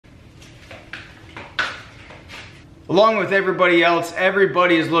Along with everybody else,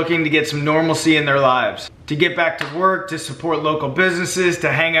 everybody is looking to get some normalcy in their lives. To get back to work, to support local businesses,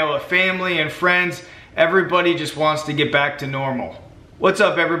 to hang out with family and friends. Everybody just wants to get back to normal. What's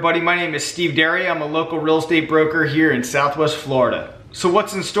up everybody? My name is Steve Derry. I'm a local real estate broker here in Southwest Florida. So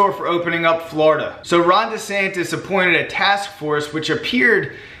what's in store for opening up Florida? So Ron DeSantis appointed a task force which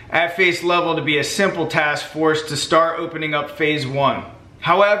appeared at face level to be a simple task force to start opening up phase 1.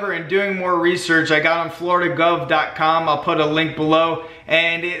 However, in doing more research, I got on floridagov.com, I'll put a link below,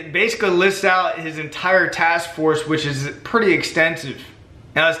 and it basically lists out his entire task force, which is pretty extensive.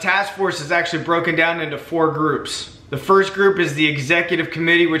 Now his task force is actually broken down into 4 groups. The first group is the executive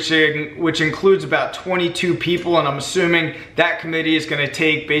committee, which includes about 22 people, and I'm assuming that committee is going to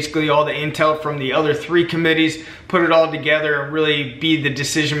take basically all the intel from the other 3 committees, put it all together, and really be the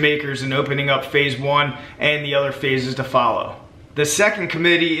decision makers in opening up phase 1 and the other phases to follow. The second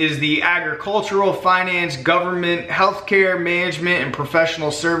committee is the agricultural, finance, government, healthcare, management, and professional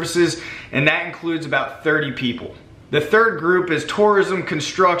services, and that includes about 30 people. The third group is tourism,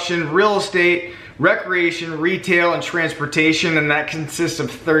 construction, real estate, recreation, retail, and transportation, and that consists of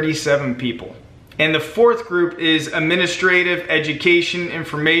 37 people. And the fourth group is administrative, education,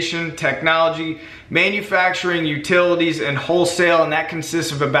 information, technology, manufacturing, utilities, and wholesale, and that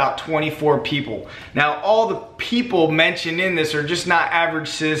consists of about 24 people. Now, all the people mentioned in this are just not average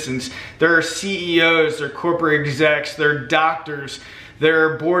citizens. There are CEOs, they're corporate execs, they're doctors,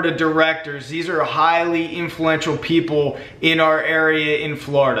 they're board of directors. These are highly influential people in our area in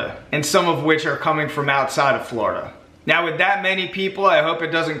Florida, and some of which are coming from outside of Florida. Now with that many people, I hope it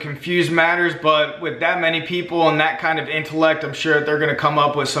doesn't confuse matters, but with that many people and that kind of intellect, I'm sure that they're going to come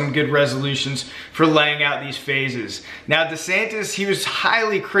up with some good resolutions for laying out these phases. Now DeSantis, he was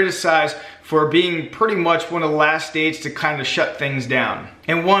highly criticized for being pretty much one of the last states to kind of shut things down.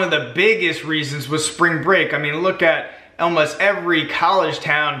 And one of the biggest reasons was spring break. I mean, look at almost every college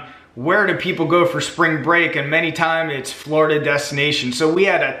town. Where do people go for spring break? And many times it's Florida destination. So we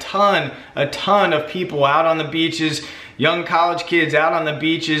had a ton of people out on the beaches, young college kids out on the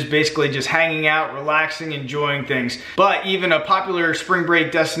beaches, basically just hanging out, relaxing, enjoying things. But even a popular spring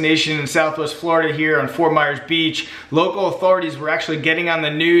break destination in Southwest Florida here on Fort Myers Beach, local authorities were actually getting on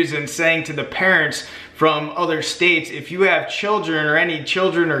the news and saying to the parents from other states, if you have children or any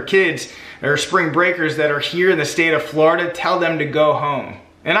children or kids or spring breakers that are here in the state of Florida, tell them to go home.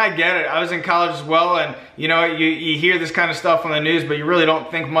 And I get it. I was in college as well, and you know, you hear this kind of stuff on the news, but you really don't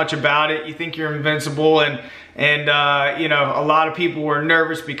think much about it. You think you're invincible, and you know, a lot of people were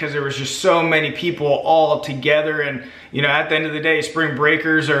nervous because there was just so many people all together. And you know, at the end of the day, spring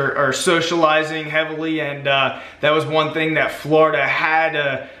breakers are socializing heavily, and that was one thing that Florida had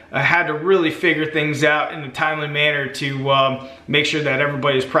to really figure things out in a timely manner to make sure that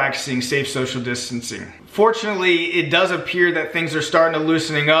everybody is practicing safe social distancing. Fortunately, it does appear that things are starting to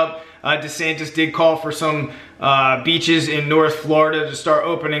loosening up. DeSantis did call for some beaches in North Florida to start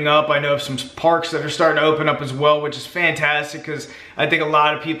opening up. I know of some parks that are starting to open up as well, which is fantastic because I think a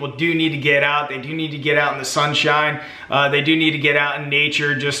lot of people do need to get out. They do need to get out in the sunshine. They do need to get out in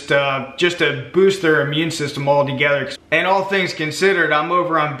nature just to boost their immune system altogether. And all things considered, I'm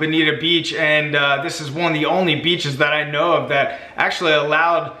over on Bonita Beach, and this is one of the only beaches that I know of that actually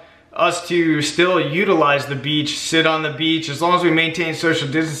allowed us to still utilize the beach, sit on the beach. As long as we maintain social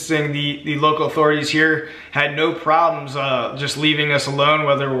distancing, the local authorities here had no problems just leaving us alone,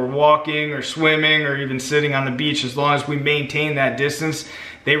 whether we're walking or swimming or even sitting on the beach. As long as we maintain that distance,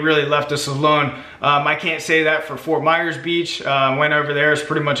 they really left us alone. I can't say that for Fort Myers Beach. Went over there, it's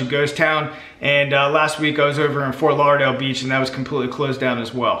pretty much a ghost town. And last week I was over in Fort Lauderdale Beach, and that was completely closed down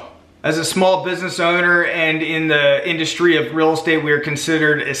as well. As a small business owner and in the industry of real estate, we are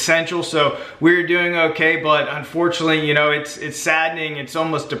considered essential, so we're doing okay. But unfortunately, you know, it's saddening, it's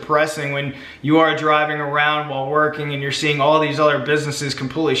almost depressing when you are driving around while working and you're seeing all these other businesses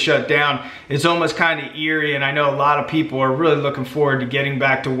completely shut down. It's almost kind of eerie, and I know a lot of people are really looking forward to getting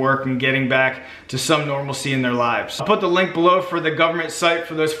back to work and getting back to some normalcy in their lives. I'll put the link below for the government site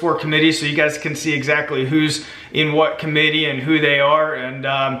for those 4 committees so you guys can see exactly who's in what committee and who they are.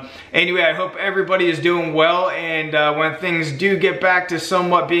 And anyway, I hope everybody is doing well, and when things do get back to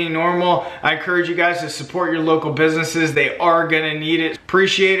somewhat being normal, I encourage you guys to support your local businesses. They are gonna need it.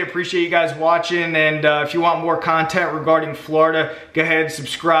 Appreciate you guys watching, and if you want more content regarding Florida, go ahead and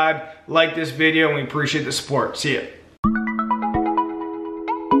subscribe, like this video, and we appreciate the support. See ya.